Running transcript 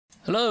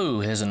Hello,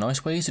 here's a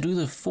nice way to do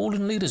the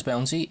Fallen Leaders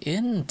bounty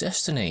in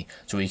Destiny.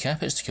 To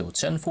recap, it's to kill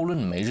 10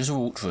 Fallen Mages or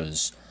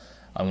Ultras.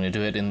 I'm going to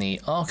do it in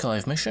the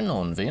Archive mission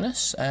on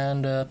Venus,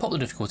 and pop the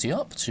difficulty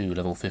up to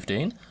level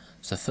 15.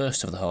 It's the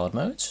first of the hard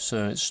modes,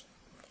 so it's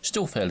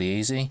still fairly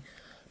easy,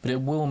 but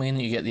it will mean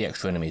that you get the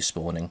extra enemies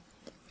spawning.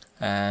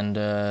 And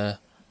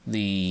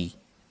the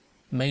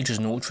Mages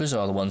and Ultras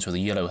are the ones with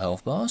the yellow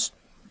health bars.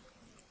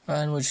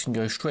 And we're just going to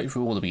go straight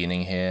through all the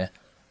beginning here,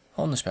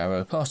 on the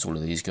Sparrow, past all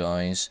of these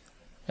guys,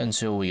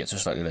 until we get to a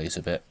slightly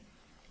later bit.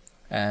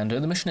 And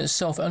the mission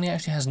itself only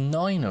actually has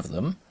 9 of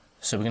them,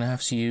 so we're going to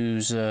have to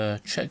use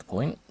a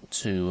checkpoint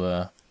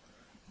to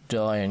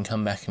die and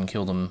come back and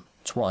kill them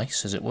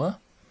twice, as it were.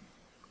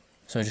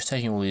 So just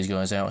taking all these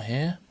guys out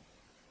here,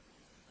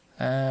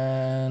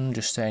 and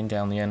just staying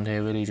down the end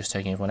here really, just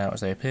taking everyone out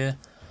as they appear.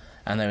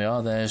 And there we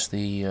are, there's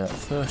the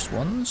first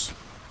ones,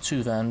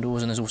 2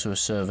 Vandals, and there's also a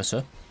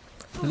Servitor.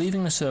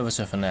 Leaving the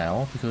Servitor for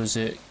now, because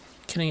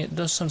killing it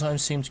does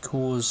sometimes seem to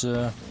cause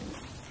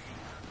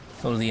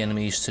a lot of the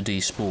enemies to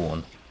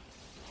despawn.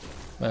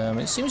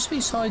 It seems to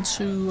be tied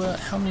to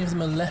how many of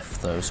them are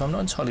left though, so I'm not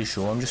entirely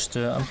sure.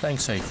 I'm playing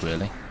safe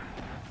really.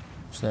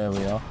 So there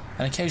we are.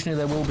 And occasionally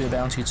there will be a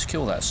bounty to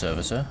kill that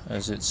Servitor,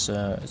 as it's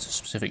a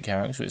specific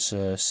character. It's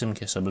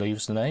Simkis, I believe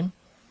is the name.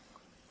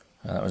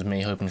 That was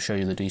me hoping to show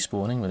you the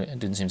despawning, but it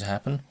didn't seem to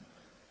happen.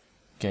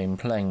 Game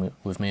playing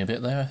with me a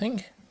bit there, I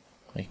think.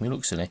 Making me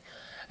look silly.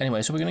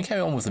 Anyway, so we're going to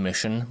carry on with the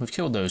mission. We've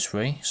killed those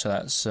 3, so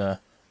that's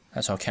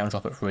our count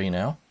drop at 3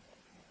 now.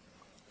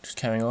 Just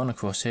carrying on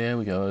across here,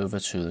 we go over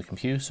to the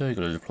computer. You've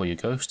got to deploy your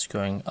ghost,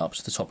 going up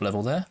to the top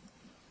level there.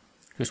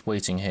 Just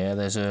waiting here.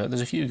 There's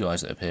a few guys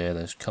that appear.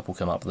 There's a couple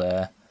come up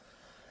there,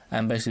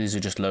 and basically these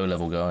are just low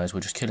level guys. We're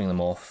just killing them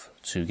off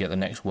to get the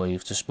next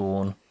wave to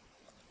spawn.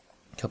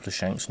 A couple of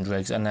Shanks and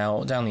Dregs, and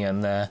now down the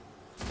end there,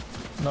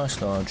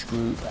 nice large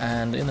group,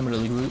 and in the middle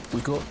of the group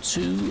we've got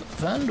 2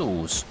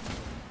 Vandals.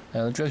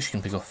 The Dregs you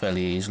can pick off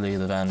fairly easily.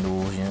 The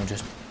Vandals, you know,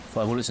 just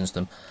 5 bullets into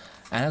them.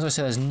 And as I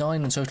said, there's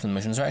 9 in total in the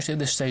mission, so actually at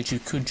this stage you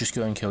could just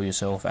go and kill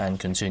yourself and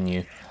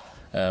continue.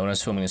 When I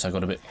was filming this I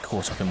got a bit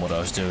caught up in what I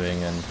was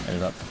doing and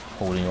ended up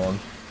holding on.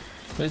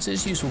 But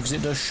it's useful because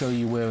it does show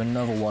you where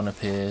another one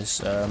appears.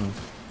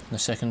 The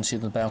second, see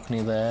the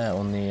balcony there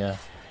on the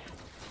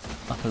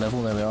upper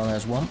level, there we are,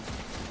 there's one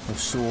with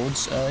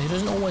swords. He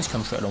doesn't always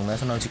come straight along there,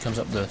 sometimes he comes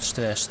up the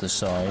stairs to the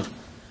side.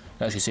 You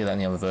can actually see that in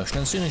the other version.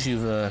 And as soon as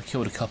you've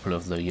killed a couple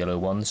of the yellow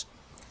ones,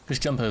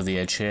 just jump over the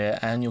edge here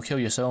and you'll kill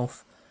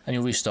yourself. And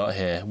you'll restart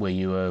here, where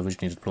you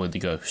originally deployed the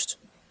ghost.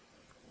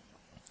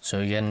 So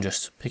again,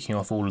 just picking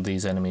off all of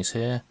these enemies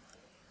here.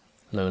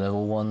 Low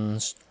level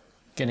ones.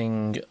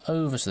 Getting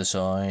over to the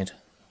side.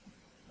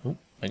 Ooh,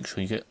 make sure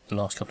you get the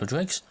last couple of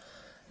dregs.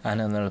 And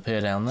then they'll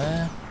appear down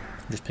there.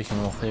 Just picking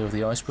them off here with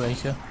the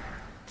icebreaker.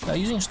 Now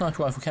using a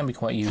sniper rifle can be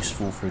quite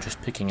useful for just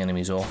picking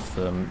enemies off.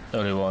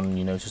 Earlier on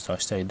you noticed I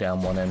stayed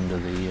down one end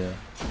of the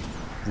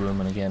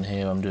room, and again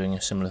here I'm doing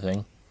a similar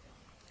thing.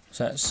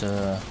 So that's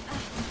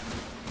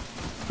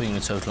bringing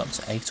the total up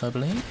to 8, I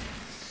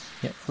believe.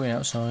 Yep, 3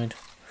 outside,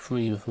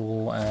 3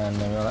 before, and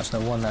there we are, that's no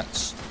 1,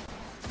 that's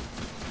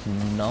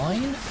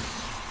 9.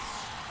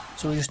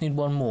 So we just need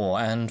 1 more,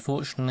 and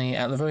fortunately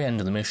at the very end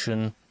of the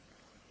mission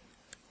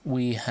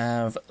we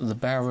have the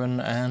Baron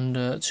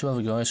and 2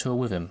 other guys who are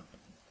with him.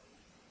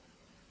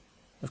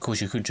 Of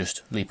course you could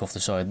just leap off the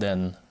side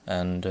then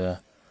and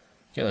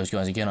get those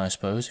guys again, I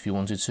suppose, if you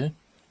wanted to.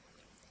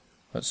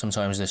 But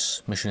sometimes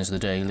this mission is the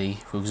daily,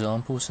 for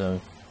example, so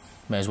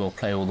may as well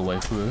play all the way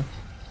through.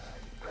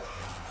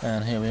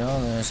 And here we are,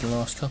 there's the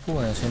last couple,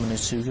 there's him and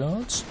his 2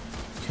 guards.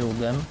 Killed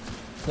them.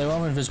 There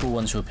are invisible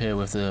ones who appear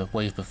with the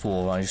wave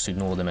before, I just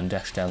ignore them and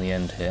dash down the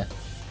end here.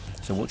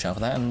 So watch out for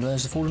that, and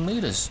there's the Fallen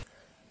Leaders.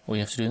 All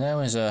you have to do now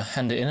is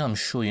hand it in, I'm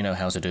sure you know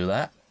how to do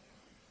that.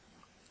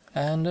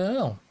 And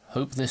well,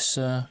 hope this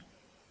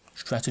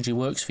strategy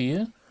works for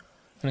you.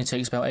 Only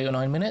takes about 8 or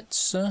 9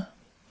 minutes.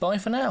 Bye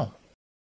for now.